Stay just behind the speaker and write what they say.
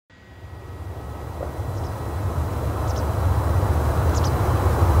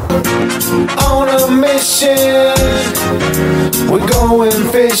On a mission, we're going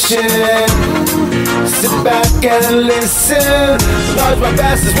fishing. Sit back and listen. Largemouth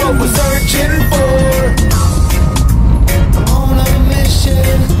bass is what we're searching for. I'm on a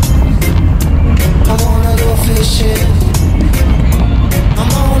mission. I wanna go fishing.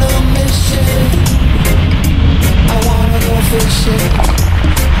 I'm on a mission. I wanna go fishing.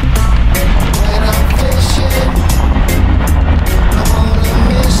 When I'm fishing, I'm on a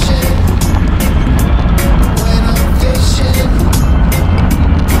mission. When I'm fishing,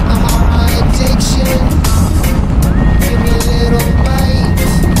 I'm on my addiction. Give me a little bite.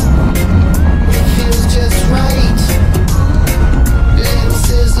 It feels just right. Little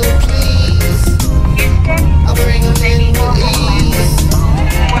sizzle, please. I'll bring them in with ease.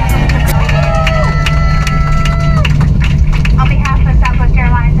 On behalf of Southwest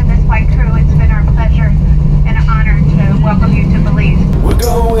Airlines and this flight crew, it's been our pleasure and an honor to welcome you to Belize. We're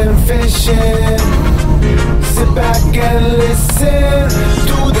going fishing. Sit back and listen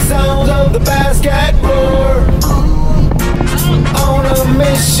to the sound of the bass cat roar. On a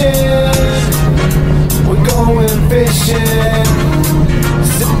mission, we're going fishing.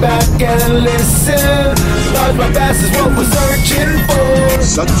 Sit back and listen. Largemouth bass is what we're searching for.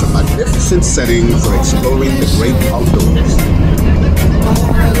 Such a magnificent setting for exploring the great outdoors. I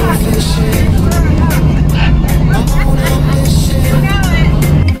wanna go fishing. I'm on a mission.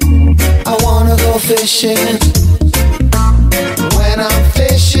 I wanna go fishing. When I'm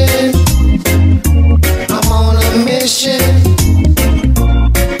fishing, I'm on a mission.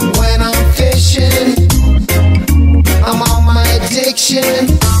 When I'm fishing, I'm on my addiction.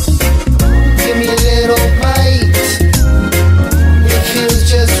 Give me a little bite. It feels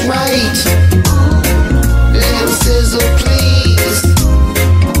just right. Little sizzle, please.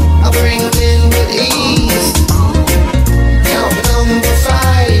 I'll bring them in with ease. Count number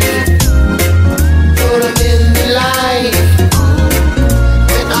 5. Put them in the light.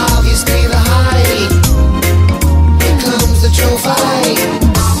 And obviously the height. Here comes the true fight.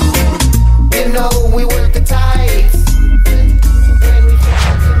 You know we work the tides. When we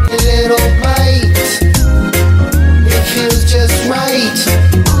a little bite. It feels just right.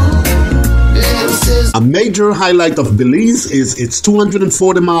 Little sizzle. A major highlight of Belize is its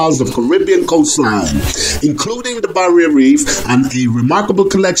 240 miles of Caribbean coastline, including the Barrier Reef and a remarkable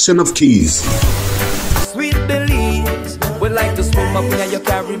collection of keys. Sweet Belize, we'd like to swim up in your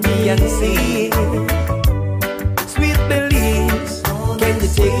Caribbean Sea. Sweet Belize, can you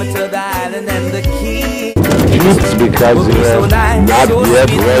take me to the island and the key? It's because they're not yet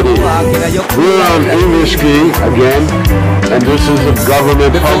ready. We're on English key again, and this is a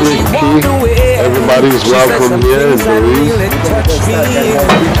government public key. Everybody's welcome here in Belize.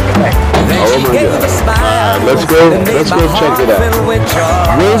 Oh my God. Let's go check it out.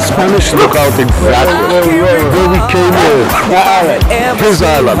 Where's Spanish Lookout exactly? Where we came in. His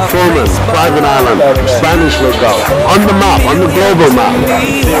island, Foreman, private island, Spanish Lookout. On the map, on the global map.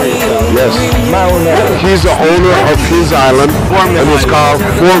 Yes. He's the owner of his island, and it's called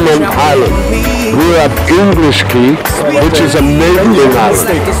Foreman Island. We're at English Key, which is a neighboring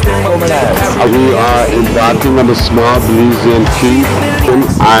island. We are embarking on a small Belizean key in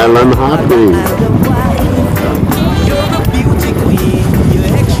island hopping.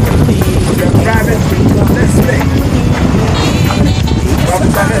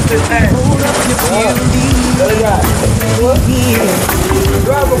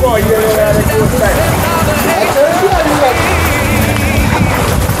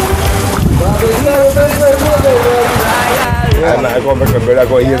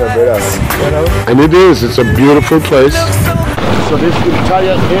 And it's a beautiful place. So this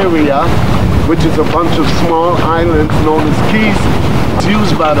entire area, which is a bunch of small islands known as keys, is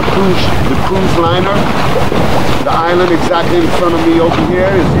used by the cruise liner. The island exactly in front of me over here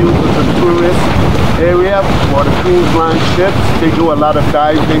is used as a tourist area for the cruise line ships. They do a lot of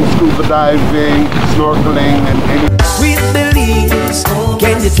diving, scuba diving, snorkeling, and anything. Sweet Belize,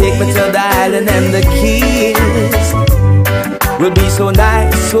 can you take me to the island and the keys? Will be so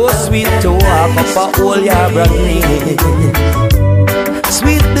nice, so sweet to walk up a whole Yarborough Green.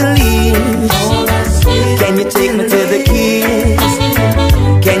 Sweet Belize, can you take me to the keys?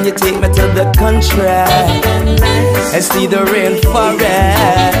 Can you take me to the country and see the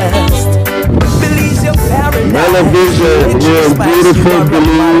rainforest? Belize your paradise. Mellowvision here in beautiful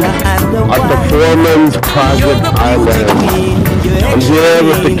Belize at the Foreman's Private Island. I'm here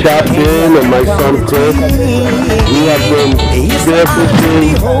with the captain and my son Chris. We have been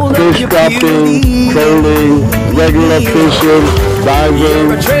spearfishing, fish trapping, trolling, regular fishing, diving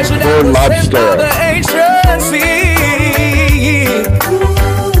for lobster.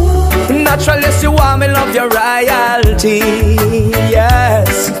 natural, yes, you want me love your royalty.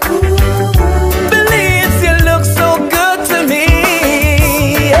 Yes. Belize, you look so good to me.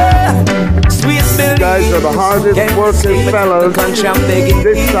 Yeah. Sweet Belize. Guys are the hardest working fellas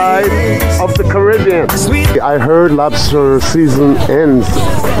this side of the Caribbean. I heard lobster season ends.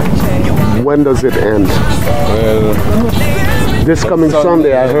 When does it end? Well, this coming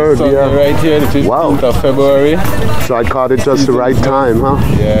Sunday, I heard. Sunday, yeah. Right here, the 15th of February. So I caught it just the right time, huh?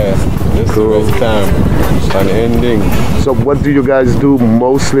 Yeah, just cool. the right time. And ending. So what do you guys do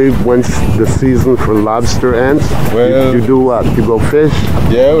mostly once the season for lobster ends? Well, you do what? You go fish?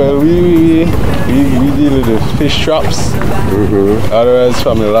 Yeah, well, we deal with the fish traps. Otherwise,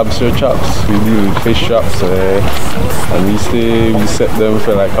 from the lobster traps, we deal with fish traps. And we set them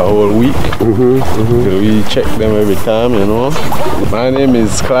for like a whole week. So we check them every time, you know. My name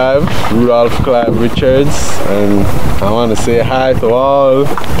is Rudolph Clive Richards, and I want to say hi to all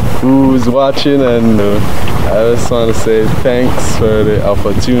who's watching, and I just want to say thanks for the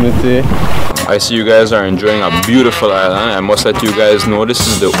opportunity. I see you guys are enjoying a beautiful island. I must let you guys know this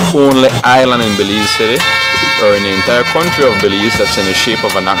is the only island in Belize City, or in the entire country of Belize, that's in the shape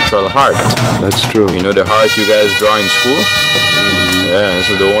of a natural heart. That's true. You know the heart you guys draw in school? Yeah, this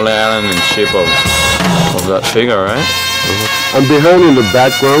is the only island in the shape of that figure, right? And behind in the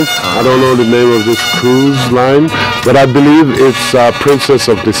background, I don't know the name of this cruise line, but I believe it's Princess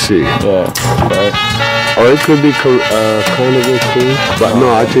of the Sea. Yeah, right. Or it could be Carnival Cruise, but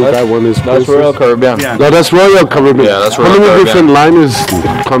no, I think that one is That's Princess. Royal Caribbean. Yeah. No, that's Royal Caribbean. Yeah, that's Royal How many Caribbean. different liners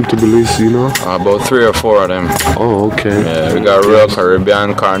come to Belize, you know? About 3 or 4 of them. Oh, okay. Yeah, we got Royal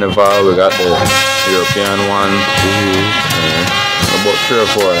Caribbean, Carnival, we got the European one. About 3 or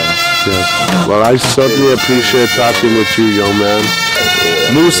 4 of them. Yes. Well, I certainly appreciate talking with you, young man.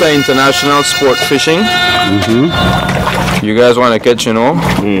 Noosa International Sport Fishing. You guys want to catch, you know,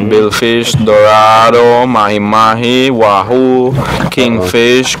 billfish, dorado, mahi-mahi, wahoo,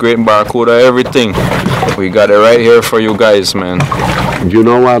 kingfish, great barracuda, everything. We got it right here for you guys, man. You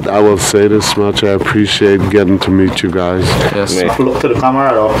know what? I will say this much. I appreciate getting to meet you guys. Yes. Look to the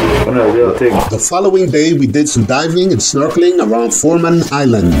camera, though. The following day, we did some diving and snorkeling around Foreman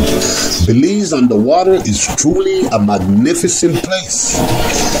Island. Belize on the water is truly a magnificent place.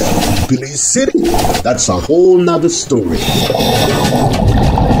 Belize City, that's a whole nother story.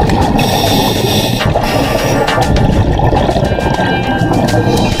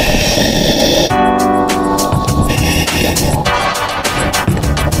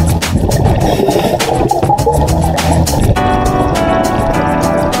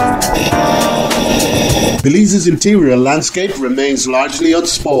 Belize's interior landscape remains largely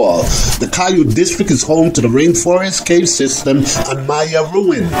unspoiled. The Cayo District is home to the rainforest, cave system, and Maya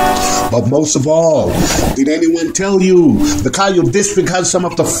ruin. But most of all, did anyone tell you the Cayo District has some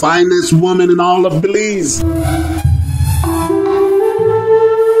of the finest women in all of Belize?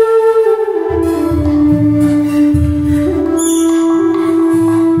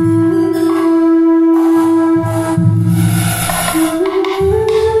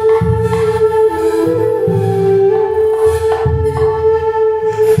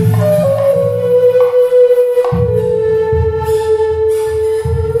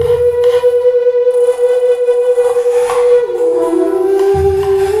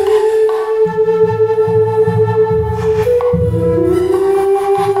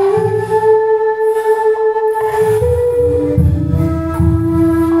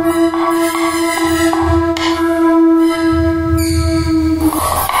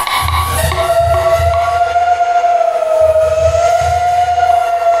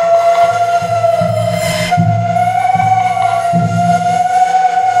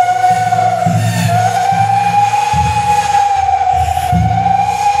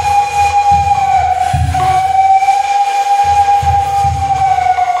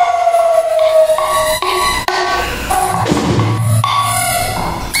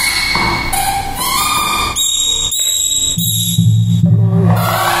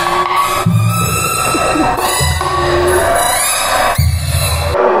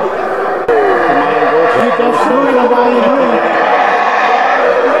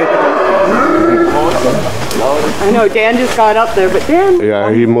 I know Dan just got up there, but Dan...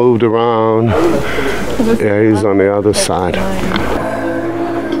 Yeah, he moved around. Yeah, he's on the other side.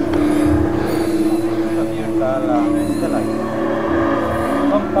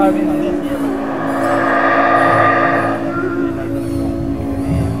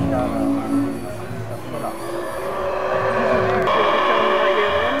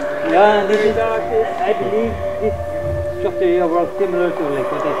 Yeah, this is, I believe this structure here works similar to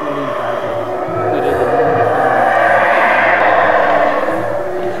like what I see in Paris.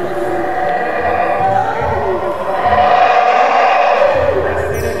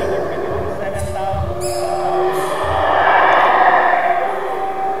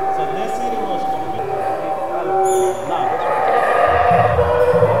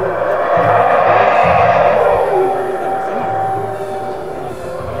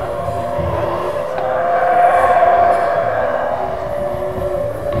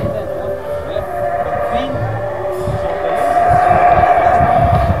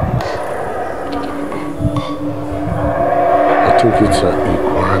 think it's an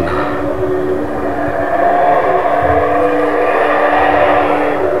iguana.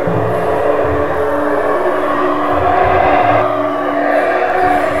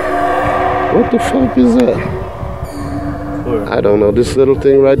 What the fuck is that? I don't know. This little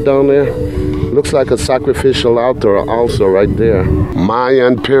thing right down there looks like a sacrificial altar also right there.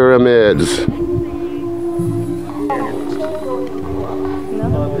 Mayan pyramids.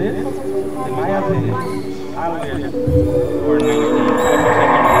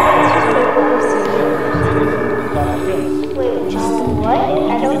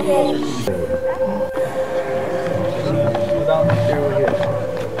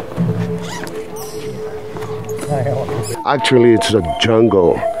 Actually, it's a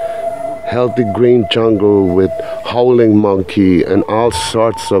jungle, healthy green jungle with howling monkey and all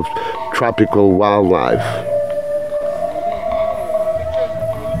sorts of tropical wildlife.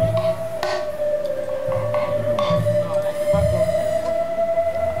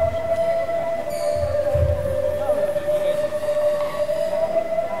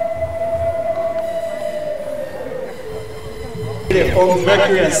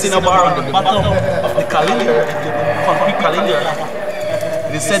 Mercury and cinnabar on the bottom of the calendar, the concrete calendar.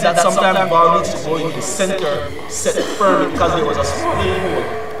 It is said that sometimes bar needs to go in the center, set firm because there was a split hole,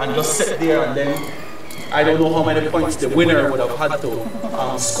 and just sit there, and then I don't know how many points the winner would have had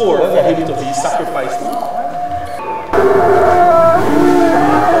to score for him to be sacrificed.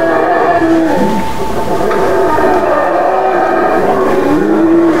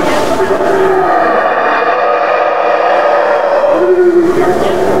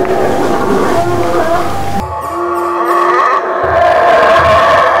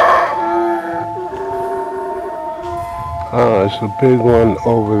 Oh, it's a big one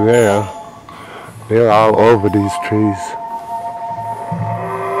over there. They're all over these trees.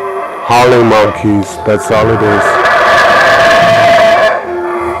 Howling monkeys, that's all it is.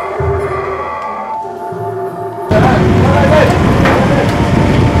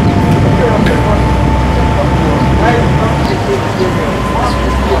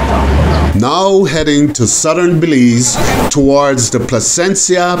 Now heading to southern Belize towards the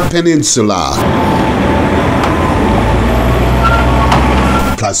Placencia Peninsula.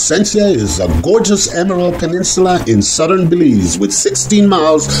 Placencia is a gorgeous emerald peninsula in southern Belize with 16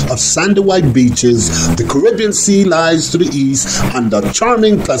 miles of sandy white beaches. The Caribbean Sea lies to the east and the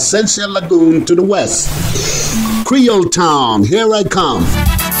charming Placencia Lagoon to the west. Creole Town, here I come.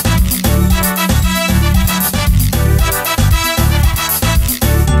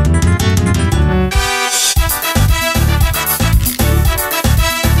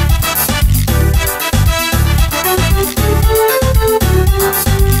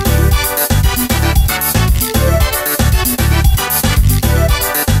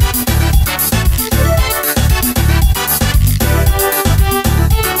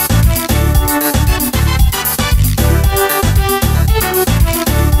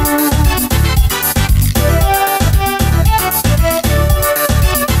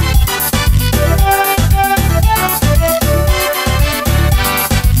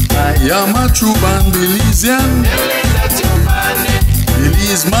 I'm a true born Belizean.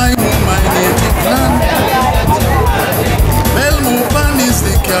 Belize my home, my native land. Mellowvision is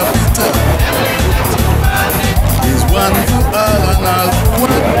the capital. Is one for all and all for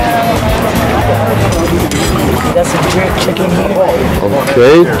one. That's a jerk chicken here.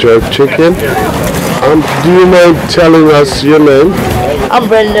 Okay, jerk chicken. Do you mind telling us your name? I'm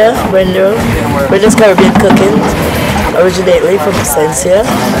Brenda. Brenda's Caribbean Cooking. Originally from Placencia.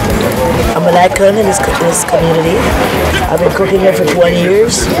 I'm an icon in this community. I've been cooking here for 20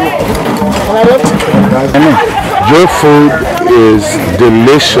 years, and I love to cook. Your food is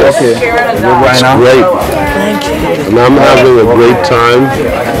delicious. It's great. Thank you. And I'm having a great time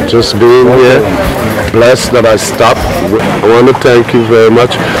just being here. Blessed that I stopped. I want to thank you very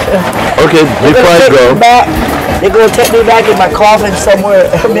much. Okay, before I go. They're going to take me back in my coffin somewhere,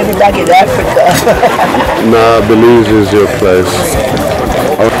 maybe back in Africa. Nah, Belize is your place.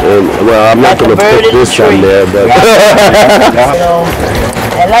 Well, I'm not going to put this on there, but...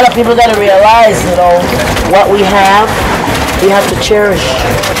 A lot of people got to realize, what we have to cherish.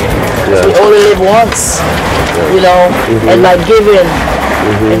 Yeah. We only live once, and by giving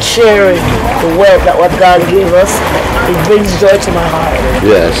and sharing the wealth that what God gave us, it brings joy to my heart.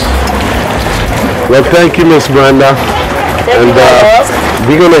 Yes. Well, thank you, Miss Brenda. And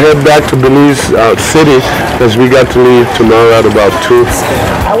we're going to head back to Belize City because we got to leave tomorrow at about 2.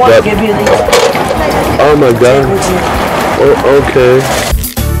 I want to give you these. Oh my God. Oh, okay.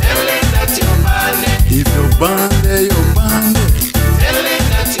 If you're bande, you're bande.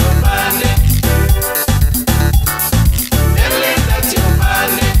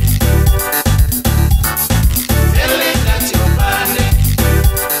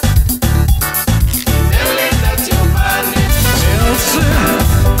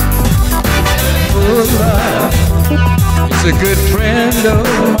 friend of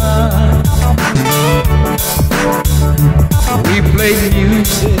mine. We played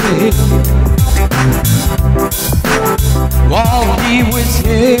music while he was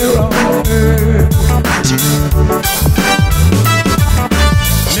here on earth.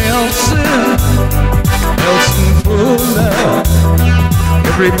 Nelson Fuller,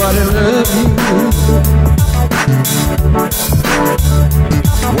 everybody love you.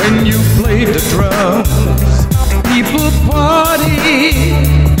 When you played the drums, people partied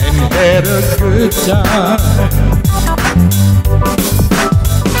and had a good time.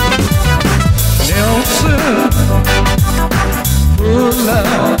 Nelson Fuller,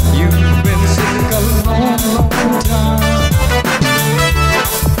 you've been sick a long, long time.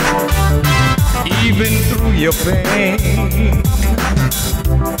 Even through your pain,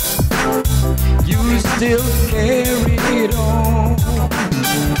 you still carried on.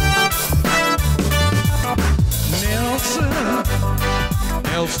 Nelson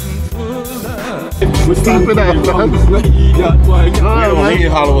Fuller. We stop it at man. We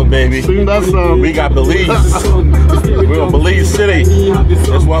don't Hollywood, baby. Sing that song. We got Belize. We're in Belize City.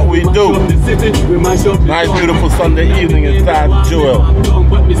 That's what we do. Nice, beautiful Sunday evening in South Jewel.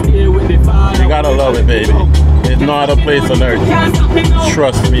 You gotta love it, baby. There's no other place on earth.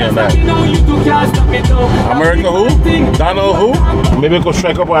 Trust me on that. America who? Donald who? Maybe we could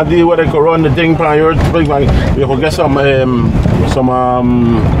strike up a deal where they could run the thing by your big man. We could get some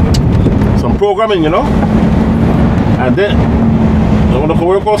programming, you know? And then they want to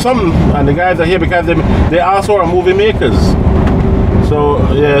work on something. And the guys are here because they also are movie makers. So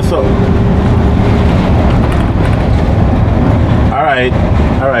yeah, so alright.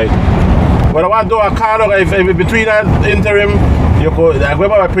 But I want to do a call if between that interim, you could I go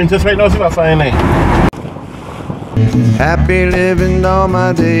by my princess right now, see if I find it. Happy living all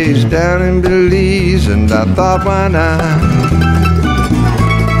my days down in Belize, and I thought, why not?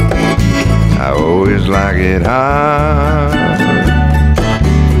 I always like it hard.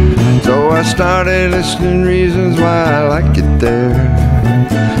 So I started listing reasons why I like it there.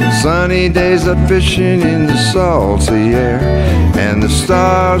 Sunny days of fishing in the salty air, and the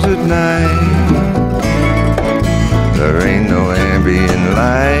stars at night. There ain't no ambient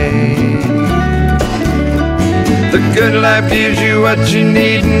light. The good life gives you what you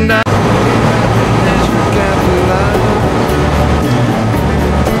need, and I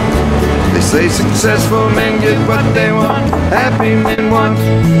they say successful men get what they want, happy men want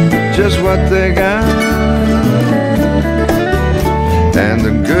just what they got. And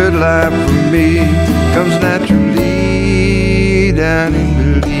the good life for me comes naturally down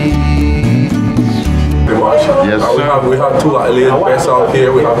in Belize. Yes, sir. We have two laid best out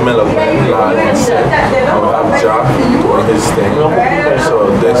here. We have Mellowvision live on set. And we have Jack doing his thing. So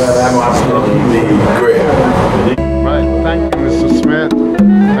this is going to be great. Right, thank you, Mr. Smith.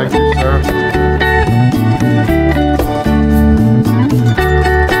 Thank you, sir.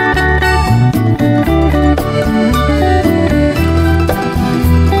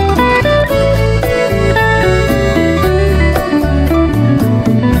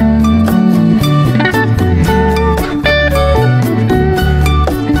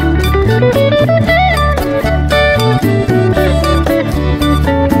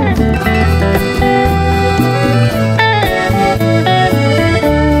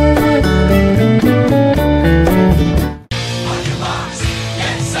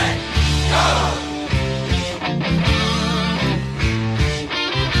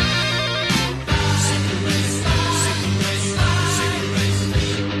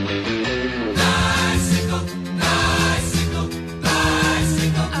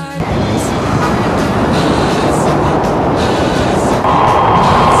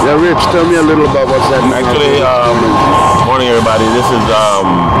 Rich, tell me a little about what's happening. Actually, morning everybody. This is a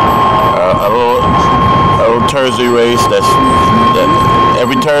little Thursday race. That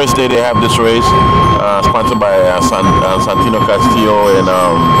every Thursday they have this race, sponsored by Santino Castillo, and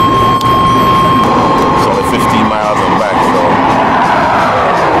it's only 15 miles and back. So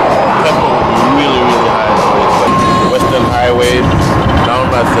tempo will be really, really high in the race. Like Western Highway, down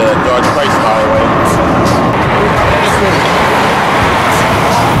by the George Price Highway.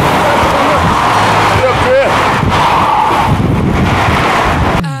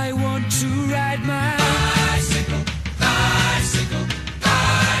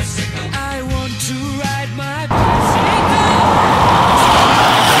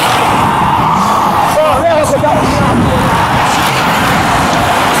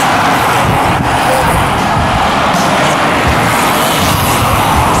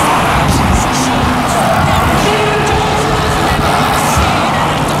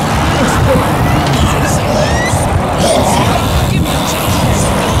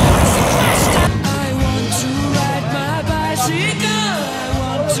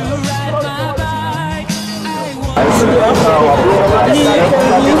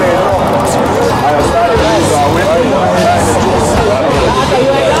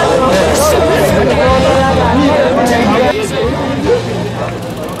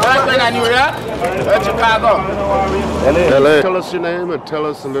 LA. Tell us your name and tell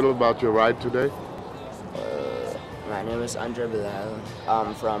us a little about your ride today. My name is Andre Bilal.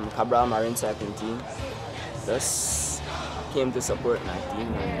 I'm from Cabral Marine Cycling Team. Just came to support my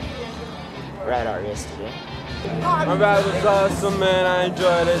team and ride our race today. My ride was awesome, man. I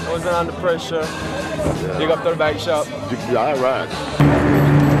enjoyed it. I wasn't under pressure. Big up to the bike shop. All right.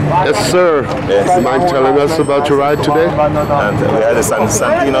 Yes, sir. Yes. Do you mind telling us about your ride today? And we had the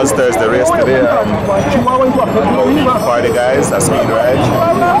Santino's Thursday race today. About 40 guys, a speed ride.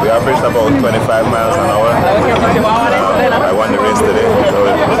 We averaged about 25 miles an hour. I won the race today, so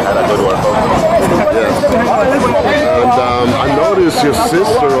I had a good workout. Yes. And I noticed your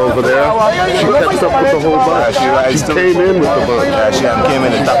sister over there, she kept up with the whole bunch. She came in with the bunch. Yeah, she came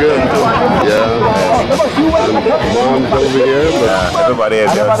in the top 10 too. Yeah. And mom's over here. Yeah, everybody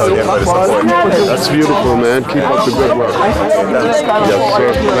is there. For the support. That's beautiful, man. Keep up the good work. Yes,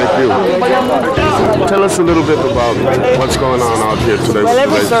 sir. Thank you. Tell us a little bit about what's going on out here today. Well,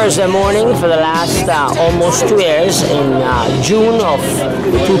 every Thursday morning for the last almost 2 years, in June of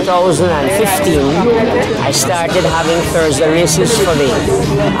 2015, I started having Thursday races for the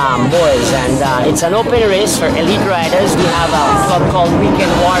boys, and it's an open race for elite riders. We have a club called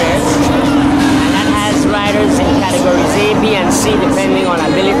Weekend Warriors. Riders in categories A, B, and C depending on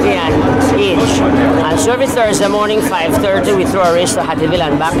ability and age. And so every Thursday morning, 5:30, we throw a race to Hattieville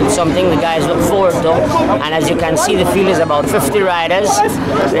and back. It's something the guys look forward to. And as you can see, the field is about 50 riders.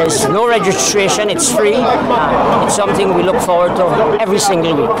 There's no registration, it's free. It's something we look forward to every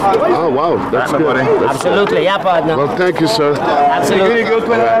single week. Oh, wow. That's good. Absolutely, yeah, partner. Well, thank you, sir. Absolutely.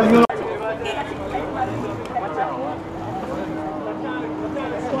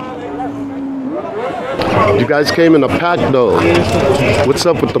 You guys came in a pack though. What's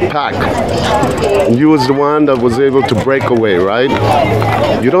up with the pack? And you was the one that was able to break away, right?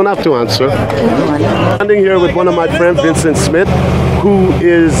 You don't have to answer. I'm standing here with one of my friends, Vincent Smith, who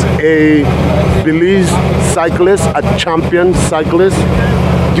is a Belize cyclist, a champion cyclist.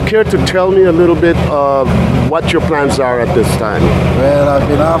 Do you care to tell me a little bit of what your plans are at this time? Well, I've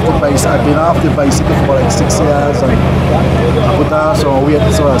been off the bicycle for like 6 years, and I put on some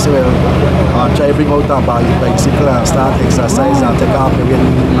weight, so I say, well, I'll try to bring out a bicycle and start exercise and take off the weight.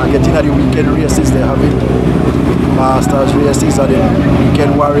 And getting at the weekend races, they're having masters races at the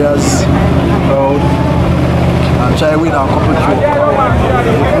Weekend Warriors crowd. And try to win a couple of before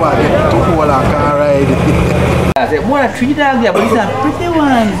I get too old and can't ride. More than 3 dogs there, but it's a pretty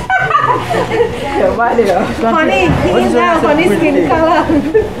one. Honey, he's now honey skin color.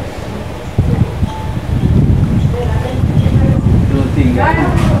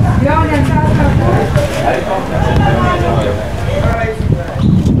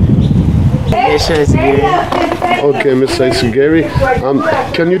 Okay, Mr. Isugeri,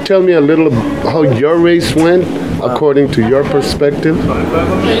 can you tell me a little how your race went according to your perspective?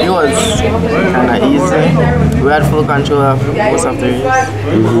 It was kind of easy. We had full control of most of the race.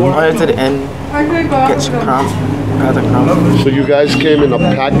 Right to the end, catch cramp. So you guys came in a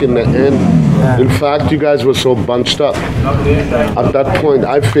pack in the end. Yeah. In fact, you guys were so bunched up. At that point,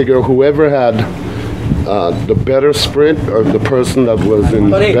 I figure whoever had the better sprint or the person that was in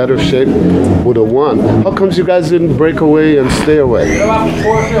better shape would have won. How comes you guys didn't break away and stay away?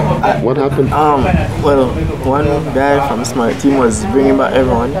 What happened? Well, one guy from Smart Team was bringing back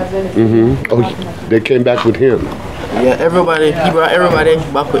everyone. Oh, they came back with him. Yeah, everybody. He brought everybody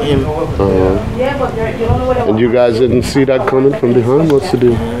back with him. And you guys didn't see that coming from behind? What's the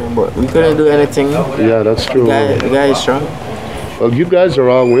deal? But we couldn't do anything. Yeah, that's true. The guy is strong. Well, you guys are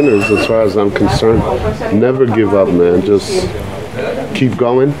all winners as far as I'm concerned. Never give up, man. Just keep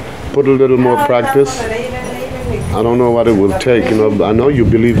going. Put a little more practice. I don't know what it will take. You know, I know you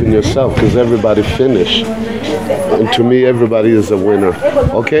believe in yourself because everybody finished. And to me, everybody is a winner.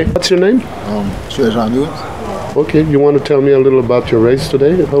 Okay? What's your name? Okay, you want to tell me a little about your race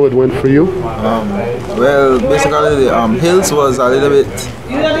today? How it went for you? Well, basically the hills was a little bit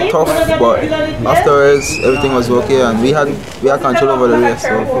tough, but afterwards everything was okay, and we had control over the race,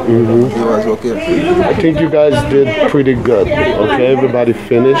 so it was okay. I think you guys did pretty good. Okay, everybody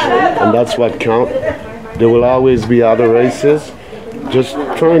finished, and that's what counts. There will always be other races. Just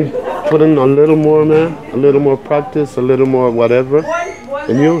try and put in a little more, man. A little more practice, a little more whatever,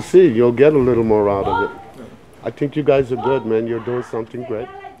 and you'll see. You'll get a little more out of it. I think you guys are good, man. You're doing something great.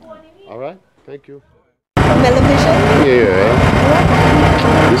 All right? Thank you. Mellowvision?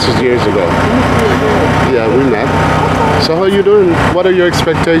 Yeah. This is years ago. Yeah, we met. So how are you doing? What are your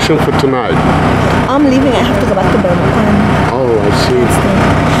expectations for tonight? I'm leaving. I have to go back to Birmingham. Oh, I see.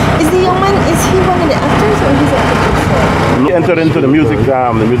 Is the young man, is he one of the actors or he's a producer? He entered into the music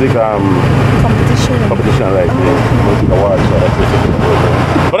competition, right? Music awards.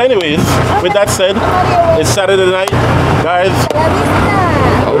 But anyways, with that said, it's Saturday night, guys.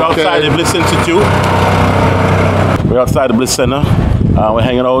 We're outside the Bliss Institute. We're outside the Bliss Center. We're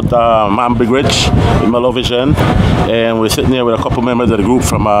hanging out, I'm Big Rich with Mellowvision, and we're sitting here with a couple members of the group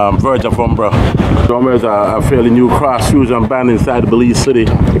from Verge of Umbra. Umbra is a fairly new cross fusion band inside Belize City.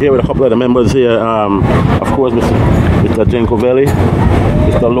 We're here with a couple of the members here, of course, Mr. Jenko Velli,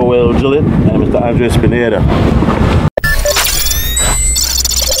 Mr. Lowell Gillett, and Mr. Andres Pineda.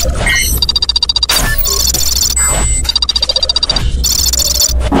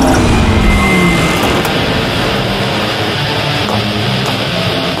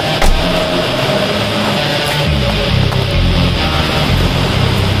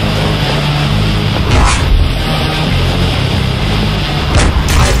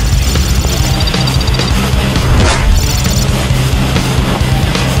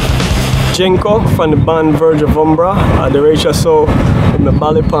 Jenko from the band Verge of Umbra, the Rachel So with my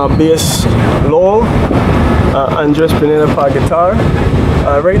Balipan bass Lowell, Andres Pineda for guitar.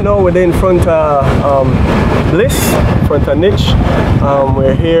 Right now we're in front of Bliss, in front of Niche.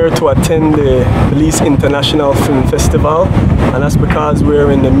 We're here to attend the Belize International Film Festival, and that's because we're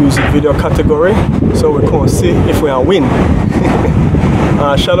in the music video category, so we're going to see if we can win.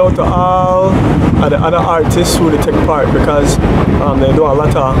 Shout out to all the other artists who take part, because they do a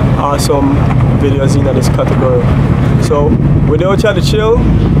lot of awesome videos in this category. So we're out here to chill,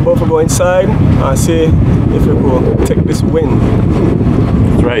 both will go inside and see if we will take this win.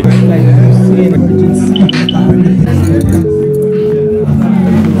 That's right.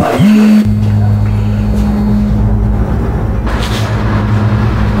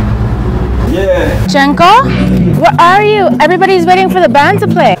 Yeah. Jenko, where are you? Everybody's waiting for the band to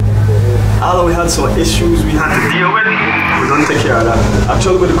play. Although we had some issues we had to deal with, we're going to take care of that.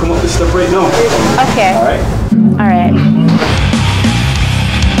 Actually, we're going to come up this step right now. Okay. Alright? Alright.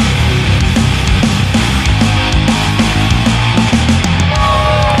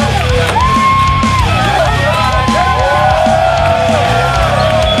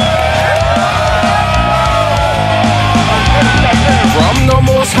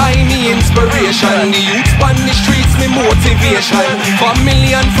 High me inspiration, the youth on the streets me motivation.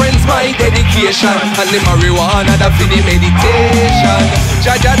 Family and friends my dedication, and the marijuana that for the meditation.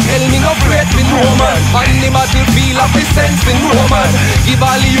 Jaja tell me no fret me no man, on the battlefield of the sense me no man. Give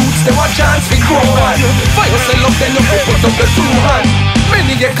all the youths them a chance to grow man. For yourself then you put up the two hand.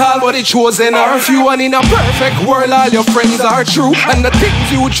 Many get called but the chosen are few, and in a perfect world all your friends are true, and the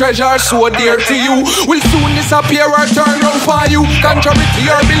things you treasure are so dear to you will soon disappear or turn around for you. Contrary to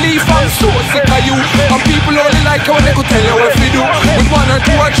your belief, I'm so sick of you, and people only like how they could tell you what we do. With one or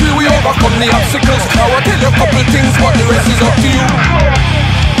two or three we overcome the obstacles. I will tell you a couple things but the rest is up to you.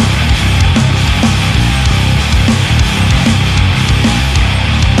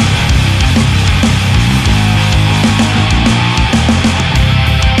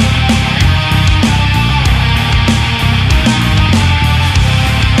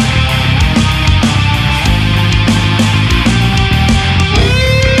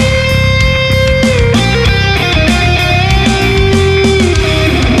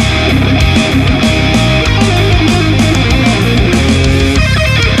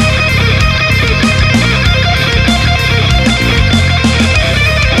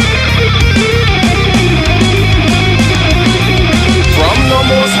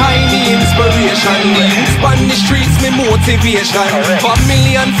 Motivation,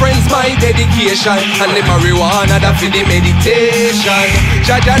 family and friends my dedication, and the marijuana that for the meditation.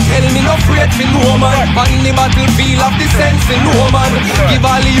 Jaja tell me no fret me no man, on the battlefield of the sense me no man. Give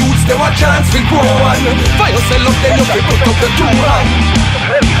all the youths them a chance to grow one. For yourself up then you can put up the two hand.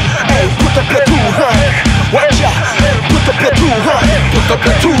 Hey, put up the two hand. Watch ya. Put up the two hand. Put up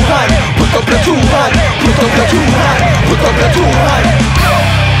the two hand. Put up the two hand. Put up the two hand. Put up the two hand.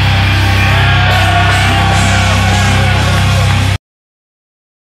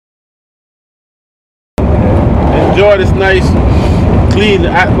 Enjoy this nice, clean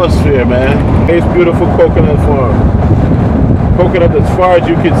atmosphere, man. It's beautiful coconut farm. Coconut as far as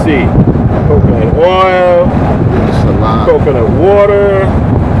you can see. Coconut oil, coconut water,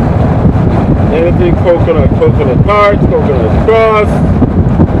 anything coconut, coconut hearts, coconut cross,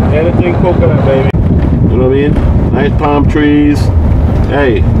 anything coconut, baby. You know what I mean? Nice palm trees,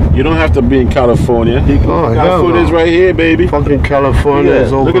 Hey, you don't have to be in California. California is right here, baby. Fucking California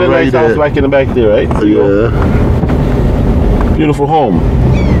is overrated. Look at the nice house back in the back there, right? Yeah. Beautiful home.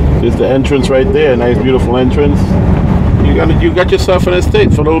 There's the entrance right there. Nice, beautiful entrance. You got yourself an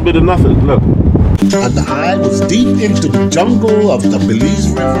estate for a little bit of nothing. Look. And I was deep into the jungle of the Belize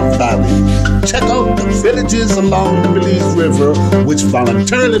River Valley. Check out the villages along the Belize River, which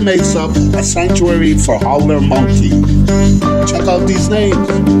voluntarily makes up a sanctuary for howler monkey. Check out these names: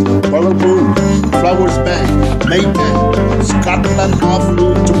 Burraboo, Flowers Bank, Maybank, Scotland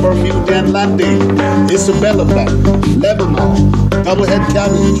Avenue to Bermudian Landing, Isabella Bank, Lebanon, Doublehead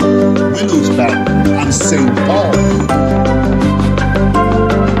Carriage, Willows Bank, and St. Paul.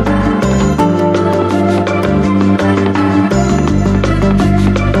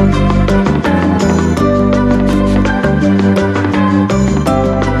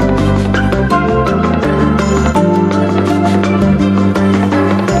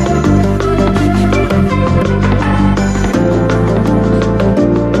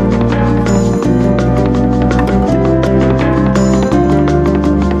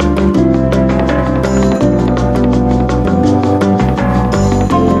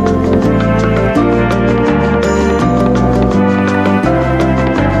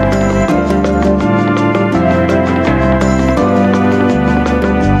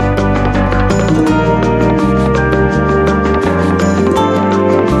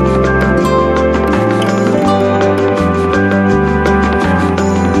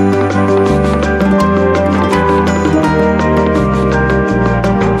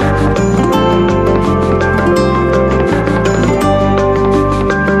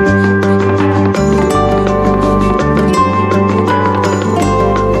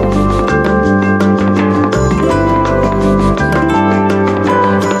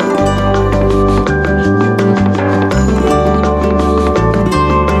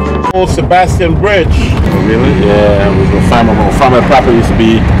 Sebastian Bridge. Oh, really? Yeah, it was a farmer property. Used to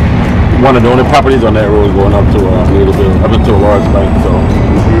be one of the only properties on that road going up to a little bit, up into Horseback. So,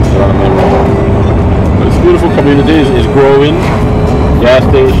 but it's a beautiful community. It's growing. Gas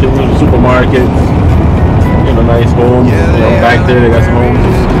stations, supermarkets, nice homes. Back there they got some homes.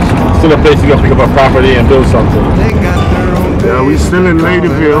 Still a place to go pick up a property and build something. Yeah, we still in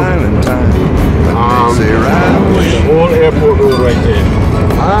Ladyville. The whole airport road right there.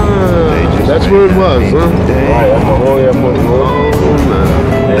 That's where it was, huh? Right, that's the whole airport road. Oh,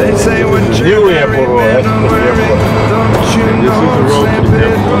 man. They say when the new airport road, that's the airport. And this is the road to the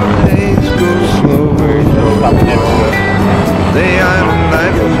airport.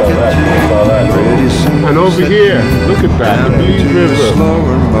 And over here, look at that, the Belize River.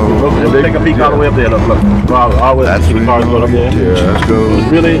 Take a peek all the way up there, look. All the way up to the cars going up there. Yeah.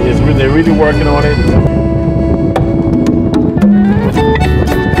 They're really working on it.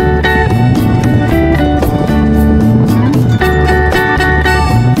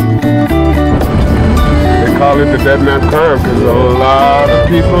 Call it the dead man curve because a lot of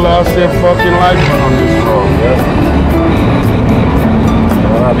people lost their fucking life on this road. Yeah.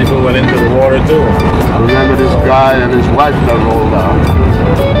 A lot of people went into the water too. I remember this guy and his wife got rolled out.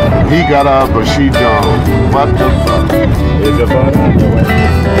 He got up, but she gone. What the fuck? Is it fun?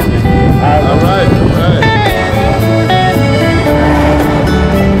 All right.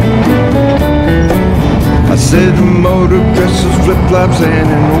 I said motor dresses, flip-flops, and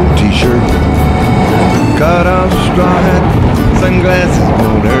an old t-shirt. Cut off straw hat, sunglasses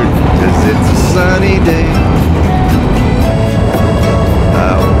won't hurt, 'cause it's a sunny day. I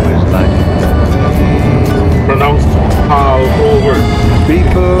always like it. Pronounced over.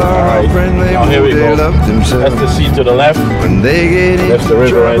 People are friendly, now here we they go. love themselves. That's the sea to the left. When they get that's the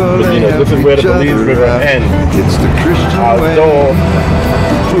river, right? This is where the Belize River ends. It's the Christian way.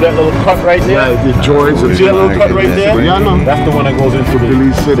 Through that little cut right there. Yeah, it joins. See that little cut right there? Yeah, no. That's the one that goes into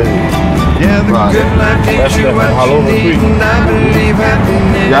Belize City. Yeah, the right. good life That's the all over the creek.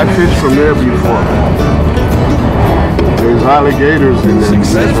 Yeah, I fished from there before. There's alligators in there.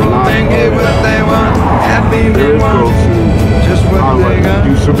 Successful thing is what they want. Happy they want. Just what they got.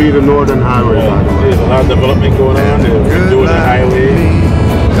 Used to be the Northern Highway. Yeah, there's a lot of development going on. They're doing the highway.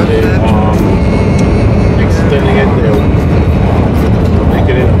 They're extending it. They're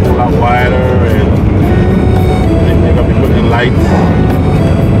making it a whole lot wider, and they're gonna be putting in lights,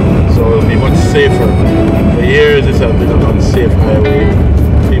 so it'll be much safer. For years, it's been an unsafe highway.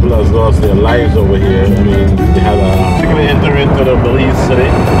 People have lost their lives over here. I mean, they had they're gonna enter into the Belize City.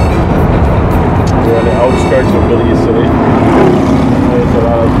 We're on the outskirts of Belize City. There's a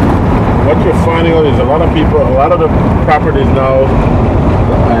lot of, what you're finding out is a lot of people, a lot of the properties now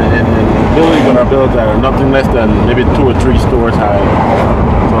and buildings that are built are nothing less than maybe 2 or 3 stories high.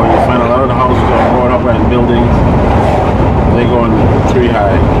 So you find a lot of the houses that are growing up and buildings, they're going 3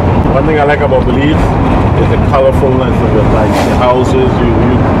 high. One thing I like about Belize is the colorfulness of it. Like the houses,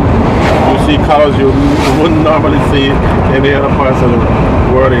 you see colors you wouldn't normally see in the other parts of the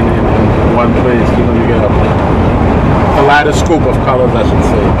world in one place. You know, you get a kaleidoscope of colors, I should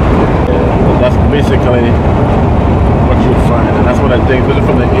say. And that's basically what you find, and that's what I think, especially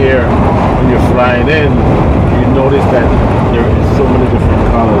from the air, when you're flying in, you notice that there is so many different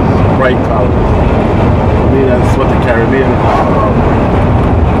colors, bright colors. I mean, that's what the Caribbean is all about.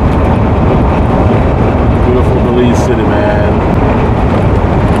 Beautiful Belize City, man.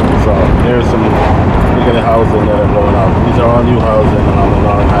 So there's some, look at the houses that are going up. These are all new houses along the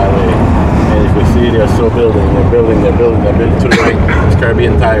Northern Highway. And you can see they're still building, they're building to the right. There's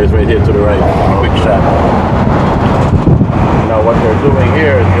Caribbean Tires right here to the right, quick shot. Now what they're doing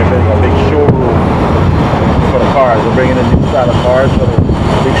here is they're building a big showroom for the cars. They're bringing in new style of cars for the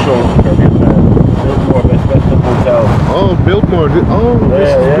big showroom for Caribbean Tires. Biltmore, Best Hotel. Oh, Biltmore. Oh, this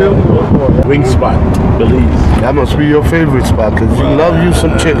is Biltmore. Wing Spot, Belize. That must be your favorite spot because you love you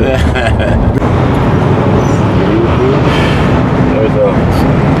some chicken. There's a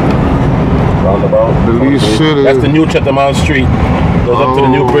roundabout. Belize City. That's the new Chetamount Street. Goes up to the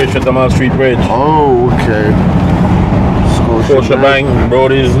new bridge, Chetamount Street Bridge. Oh, okay. Scotiabank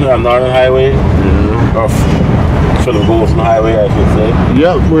Road is on Northern Highway. Or Philip Golson Highway, I should say.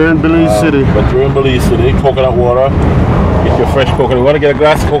 Yep, we're in Belize City. But we're in Belize City. Coconut water. Get your fresh coconut. You want to get a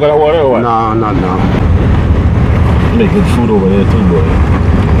glass of coconut water or what? No, not now. Make good food over there too, boy.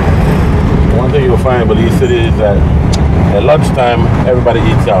 One thing you'll find in Belize City is that at lunchtime, everybody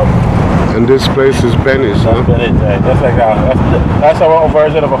eats out. And this place is Benny's, huh? Benny's, right? That's like that's our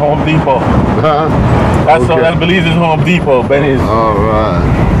version of a Home Depot. That's Belize's Home Depot, Benny's. All right.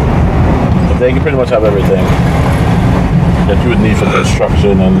 But they can pretty much have everything that you would need for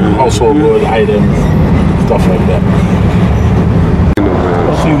construction and household goods, items, stuff like that.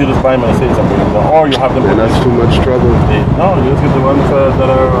 Most things you just buy them and say something, or you have them. And that's too much trouble. No, you just get the ones that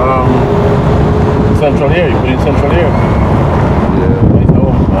are central here. You put in central here. Yeah. Nice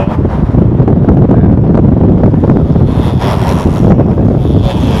home, man.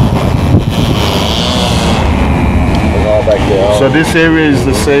 So this area is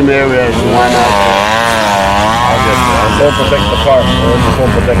the same area as the one out there. Don't protect the park, or just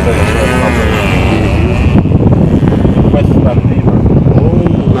don't protect the West Landiver.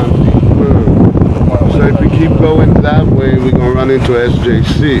 So if we keep going that way, we're going to run into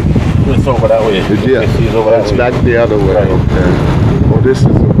SJC. It's over that way. Yeah, it's back the other way. Right. Okay. Oh, this is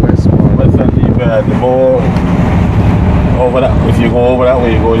the west part. West Landiver, the more over that, if you go over that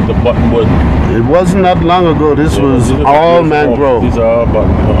way, you go into Buttonwood. It wasn't that long ago. This was all mangrove. These are all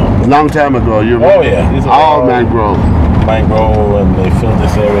Buttonwood. Long time ago, you remember? Oh yeah, these are all mangrove. Mangrove, and they filled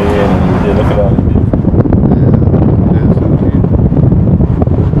this area in, and they look at all.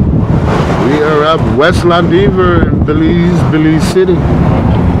 We are at West Landiver in Belize City.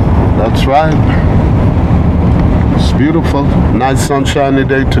 That's right. It's beautiful. Nice sunshiny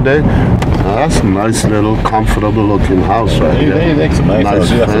day today. That's a nice little comfortable looking house right here. They make some nice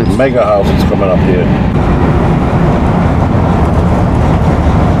houses. You got some mega houses coming up here.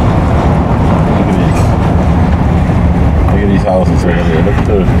 Look at these houses right here. Look at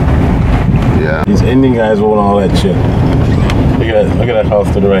those. Yeah. These Indian guys own all that shit. Look at that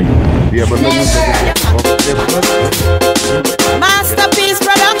house to the right. Yeah, but look at Masterpiece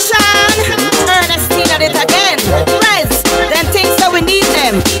production. Ernestine did it again. Reds, them things so we need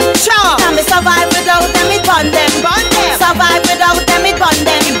them. Sure. Can we survive without them? It burn them. Survive without them? It burn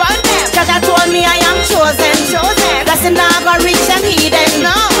them. Jaja told me I am chosen. Blessing now go reach them hidden.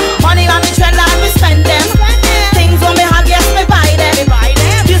 No. Money on me trend like we spend them. Things when we have, yes, we buy them.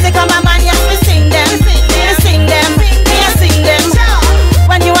 Music on my man, yes, we sing them. We sing them. Me I sing them.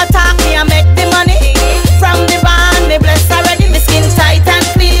 When you attack me, I make the money. From the band, me blessed already. Me skin tight and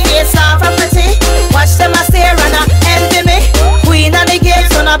clean, face off and pretty. Watch them a stare and a envy me. Queen of the game,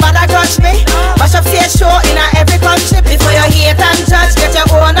 so nobody grudge me. Mash up stage show in every country. Before you hate and judge, get your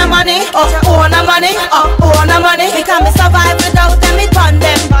own money. Own money, own money. We can be survive without them, it burn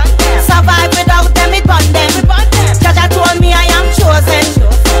them. Survive without them, it burn them. Jaja told me I am chosen.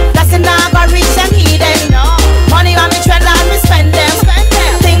 Blessing now go reach them hidden. Money on me tread like we spend them.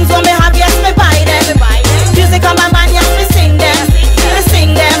 Things when me have, yes, me buy them. Music on my man, yes, we sing them. We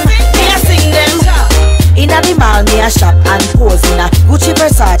sing them, me I sing them. Inna the mall, me a shop and pose in a Gucci,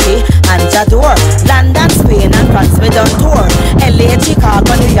 Versace and J'adore. London, Spain and France, me done tour. LA,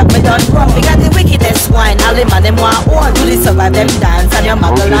 Chicago, New York, me done run. We got the wickedest wine, all the man them want own. Do the survive them dance and you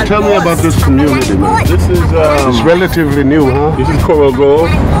Okay, tell me about this community, man. This is it's relatively new, huh? This is Coral Grove,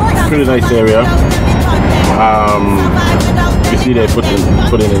 pretty nice area. You see they put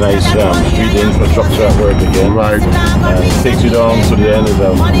in a nice street infrastructure at work again. Right. And it takes you down to the end of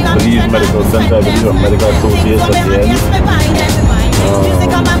the Belize Medical Center, I believe, Medical Associates at the end. A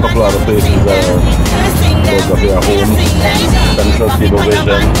couple other places that are those of their homes. Central Cable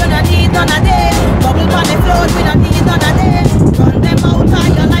Vision.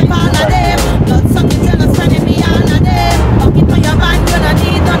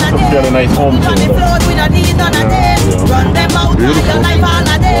 Got a nice home too.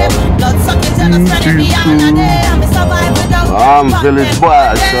 I'm village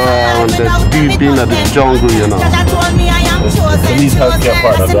boy, so the deep in the jungle, you know. The Belize Healthcare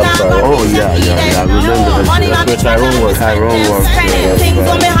Partners, I'm sorry. Oh yeah, I remember that. That's where Tyrone works.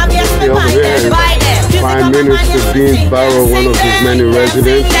 Over there is Prime Minister Dean Barrow, one of his many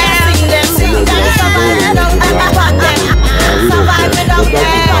residents.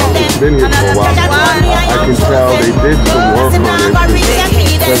 It's been here for a while. I can tell they did some work on it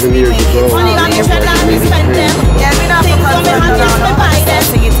 7 years ago.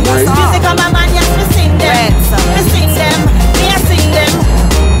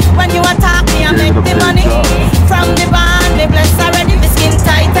 When you attack me, I make the money from the band. They bless already, my skin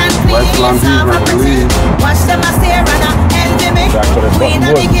tight and clean. Watch them a stare and a envy me. Queen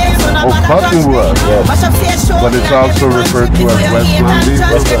of the game, so no bother touch me. But it's also referred to as West London.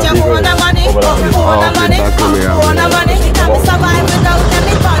 Survive without them,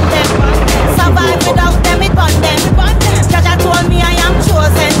 it on them. Survive without them, it on them. Jaja told me I am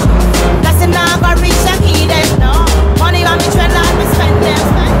chosen. Blessing never reach the heathen. No. Money on me tread like me spend them.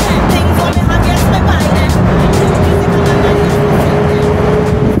 Things for me have, yes, me buy them.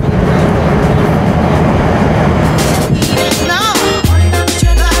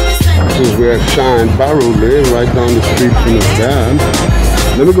 This is where Shine Barrow lives, right down the street from his dad.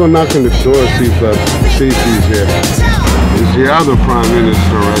 Let me go knock on the door, see if he's here. He's the other Prime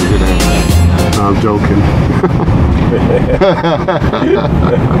Minister resident. No, I'm joking.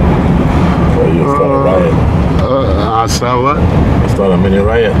 You start a riot. I saw what? You start a mini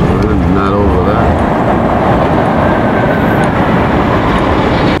riot. Not over that.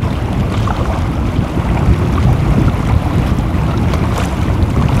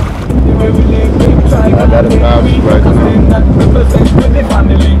 I got a house right now.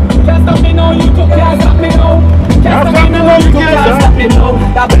 Can't stop me now, you two can't stop me now. Can't stop me now, you can't stop me now.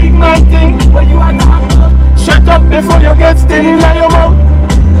 That big man thing, where you are not. Shut up before you get still in your mouth.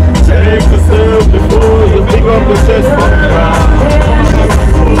 Take yourself before you pick up the chest from the ground.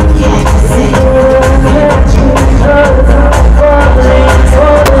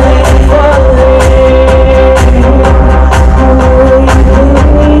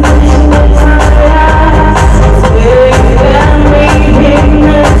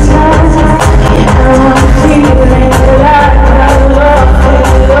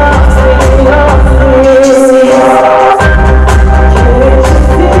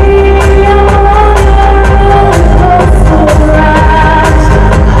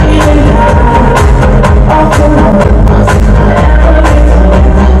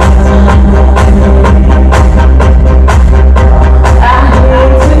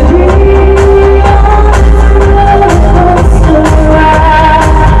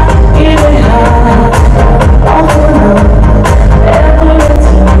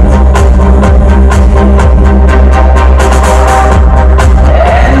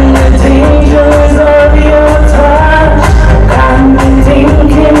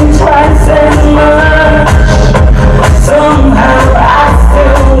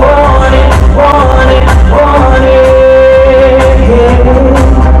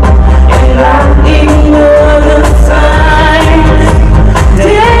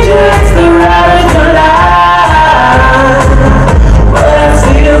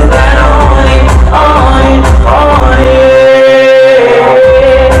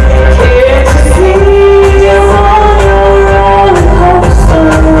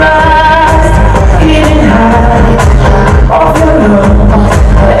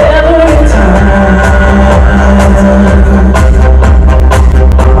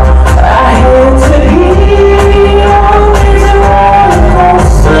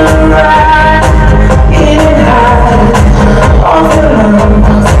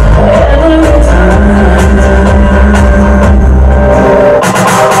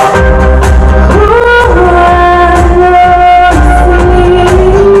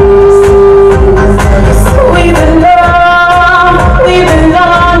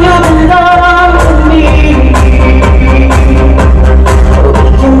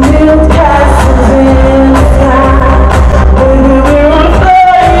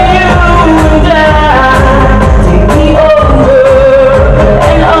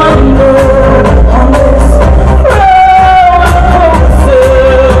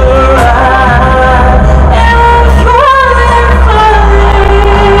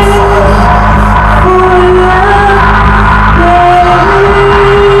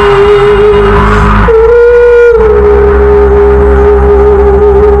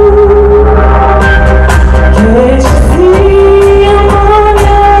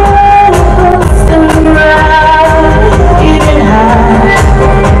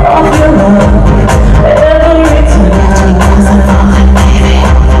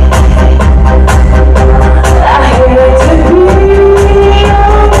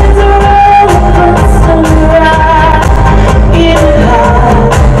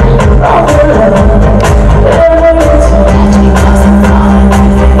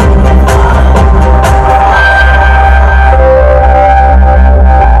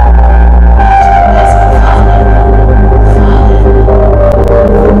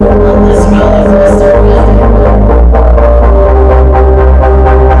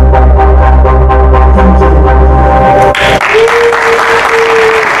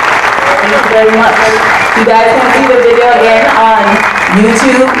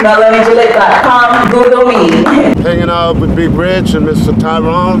 YouTube, Mellowvision.com, Google me. Hanging out with Big Rich and Mr.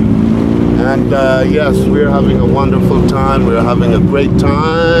 Tyrone. And yes, we're having a wonderful time. We're having a great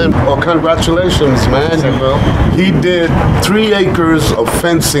time. Oh, congratulations, man. He did 3 acres of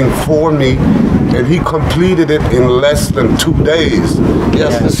fencing for me, and he completed it in less than 2 days.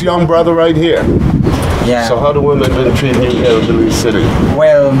 Yes, this young brother right here. Yeah. So how the women been treating you here in Belize City?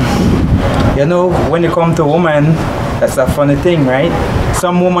 Well, you know, when you come to women, that's a funny thing, right?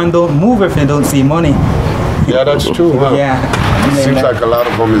 Some women don't move if they don't see money. Yeah, that's true, huh? Yeah. Seems like a lot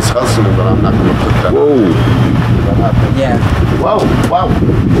of them is hustling, but I'm not going to put that. Whoa. Yeah. Wow, wow,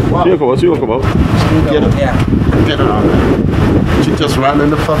 wow. What you talking about? Get it. Yeah. Get it on there. She just ran in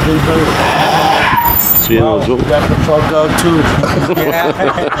the fucking thing. She knows. Got the fuck out too.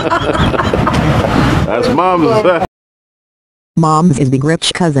 That's Mom's. Mom's is Big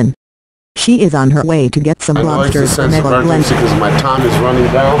Rich cousin. She is on her way to get some lobsters from Mellowvision. Because my time is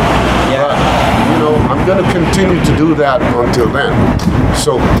running down. Yeah. But, you know, I'm going to continue to do that until then.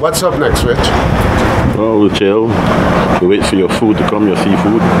 So, what's up next, Rich? Oh, we'll chill. We wait for your food to come, your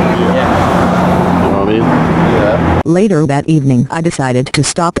seafood. Yeah. You know what I mean? Yeah. Later that evening I decided to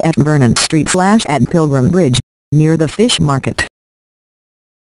stop at Vernon Street / at Pilgrim Bridge, near the fish market.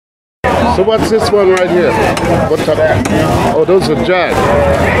 So what's this one right here? What's that? Oh, those are jug.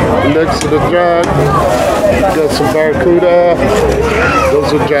 Next to the jug, got some barracuda.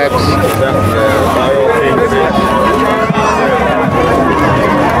 Those are jugs.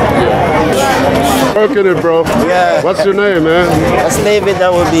 Working it, bro. Yeah. What's your name, man? That's David,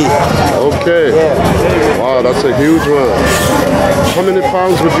 that would be. Okay. Yeah. Wow, that's a huge one. How many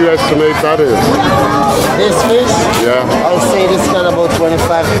pounds would you estimate that is? This fish? Yeah. I'll say this got about 25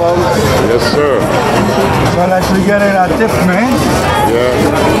 pounds. Yes, sir. So like we getting a tip, man. Yeah.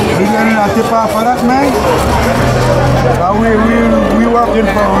 We getting a tip off of that, man. We working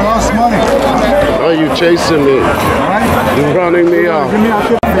for lost money. Oh, you chasing me. Right? You're running me off. Give me a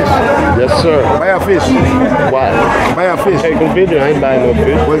tip fish. Yes, sir. Buy a fish. What? Buy a fish. Take a video. I ain't buying no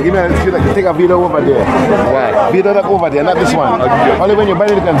fish. Well, give me take a video over there. Why? Video that over there, not this one. Only when you buy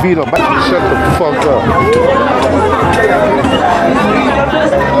it, you can video. But shut the fuck up.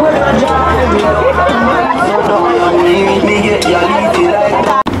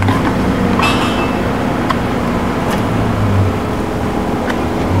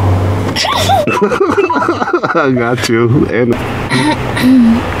 I got you. And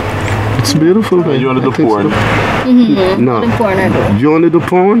it's beautiful. Man. You want to do porn? Mm-hmm. No. The porn I do. You want to do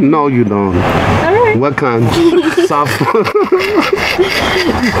porn? No, you don't. Alright. What kind? Soft.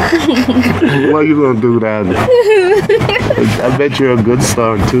 Why you gonna do that? I bet you're a good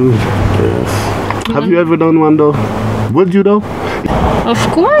star too. Yes. Have you ever done one though? Would you though? Of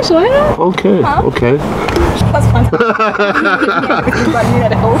course, why not? Okay, Huh? okay. That's I'm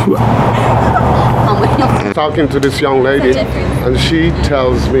talking to this young lady, and she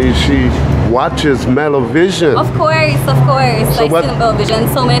tells me she watches Mellowvision. Of course, of course. So I've what- seen Mellowvision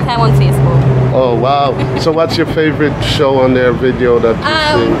so many times on Facebook. Oh wow! So what's your favorite show on their video that you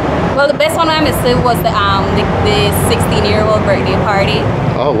see? Well, the best one I missed was the 16-year-old birthday party.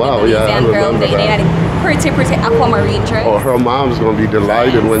 Oh wow! Yeah, I And girl, remember they had that. a pretty aquamarine dress. Oh, her mom's gonna be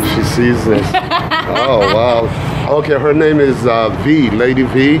delighted when she sees this. Oh wow! Okay, her name is V, Lady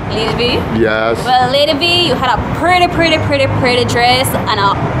V. Lady V? Yes. Well, Lady V, you had a pretty dress and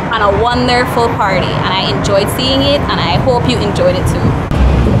a wonderful party. And I enjoyed seeing it, and I hope you enjoyed it too.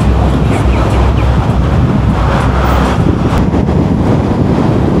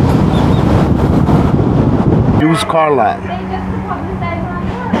 Used car lot.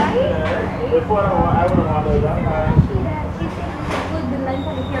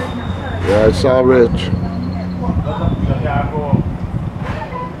 Yeah, it's all rich.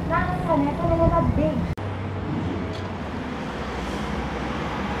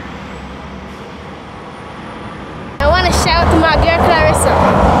 I want to shout to my girl Clarissa.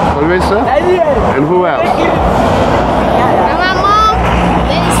 Clarissa? And who else? And my mom,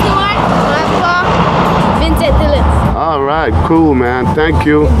 Lady Stewart, my pa, Vincent Dillon. All right, cool, man. Thank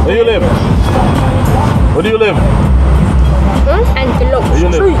you. Where you live? Where do you live? Antelope Where you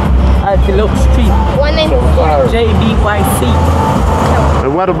live? Street. Antelope Street. 194. JBYC.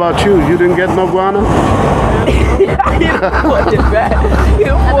 And what about you? You didn't get no guana? You wanted that.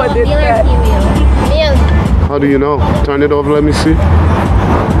 You wanted that. Male. How do you know? Turn it over, let me see.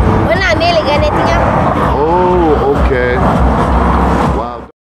 We're not mailing anything up. Oh, okay. Wow.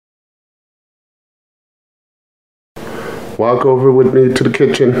 Walk over with me to the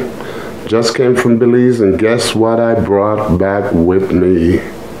kitchen. Just came from Belize, and guess what I brought back with me?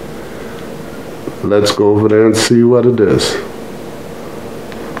 Let's go over there and see what it is.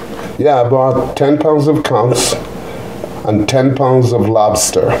 Yeah, I bought 10 pounds of conchs and 10 pounds of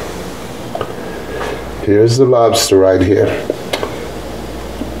lobster. Here's the lobster right here.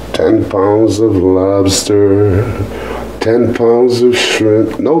 10 pounds of lobster, 10 pounds of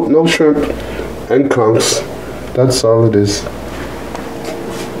shrimp. No shrimp. And conchs. That's all it is.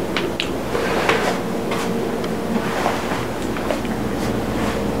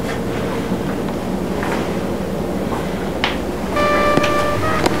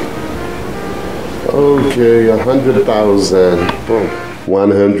 Okay, 100,000.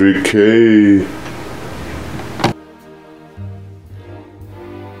 100K.